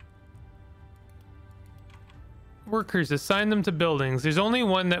 Workers, assign them to buildings. There's only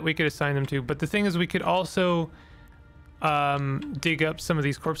one that we could assign them to, but the thing is we could also dig up some of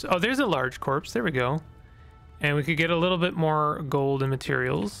these corpses. Oh, there's a large corpse. There we go. And we could get a little bit more gold and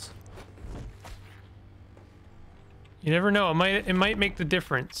materials. You never know. It might make the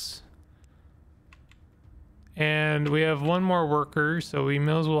difference. And we have one more worker, so we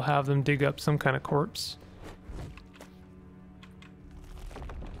may as well have them dig up some kind of corpse.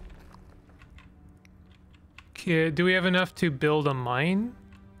 Okay, do we have enough to build a mine?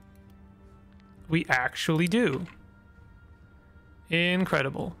 We actually do.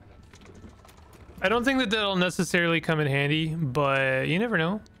 Incredible. I don't think that that'll necessarily come in handy, but you never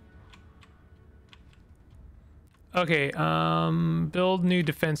know. Okay, build new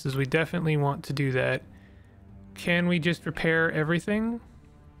defenses. We definitely want to do that. Can we just repair everything?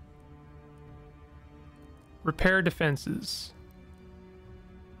 Repair defenses.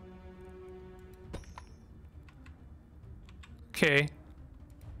 Okay.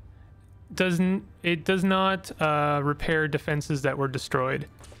 It does not repair defenses that were destroyed.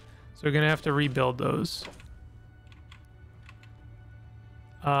 So we're gonna have to rebuild those.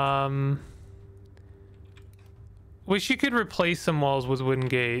 Wish you could replace some walls with wooden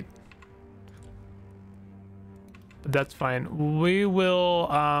gate. But that's fine. We will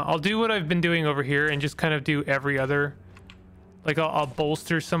I'll do what I've been doing over here and just kind of do every other, like I'll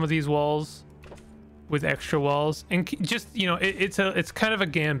bolster some of these walls with extra walls, and just, you know, it's kind of a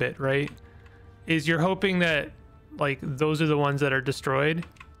gambit, right? Is you're hoping that like those are the ones that are destroyed,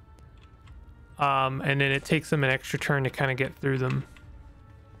 and then it takes them an extra turn to kind of get through them.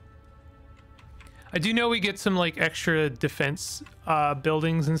 I do know we get some like extra defense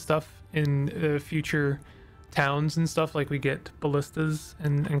buildings and stuff in future towns and stuff, like we get ballistas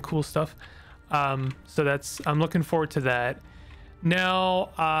and cool stuff. So that's, I'm looking forward to that. Now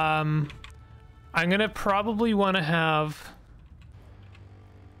I'm gonna probably want to have,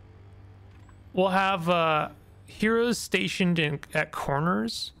 we'll have heroes stationed at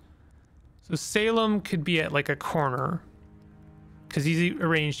corners. So Salem could be at like a corner because he's a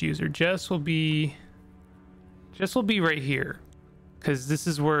ranged user. Jess will be right here because this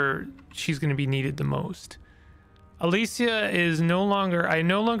is where she's going to be needed the most. Alicia is I no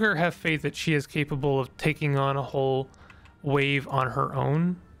longer have faith that she is capable of taking on a whole wave on her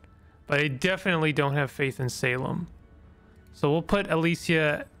own, but I definitely don't have faith in Salem. So we'll put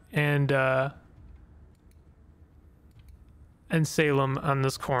Alicia and Salem on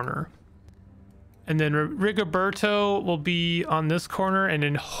this corner. And then Rigoberto will be on this corner, and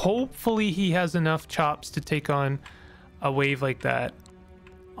then hopefully he has enough chops to take on a wave like that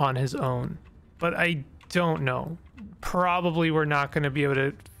on his own. But I don't know. Probably we're not going to be able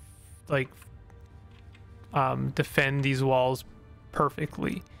to like defend these walls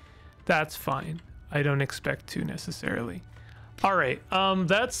perfectly. That's fine. I don't expect to necessarily. All right,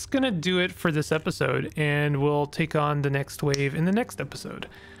 that's going to do it for this episode, and we'll take on the next wave in the next episode.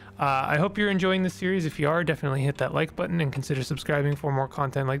 I hope you're enjoying this series. If you are, definitely hit that like button and consider subscribing for more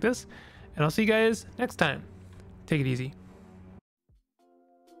content like this. And I'll see you guys next time. Take it easy.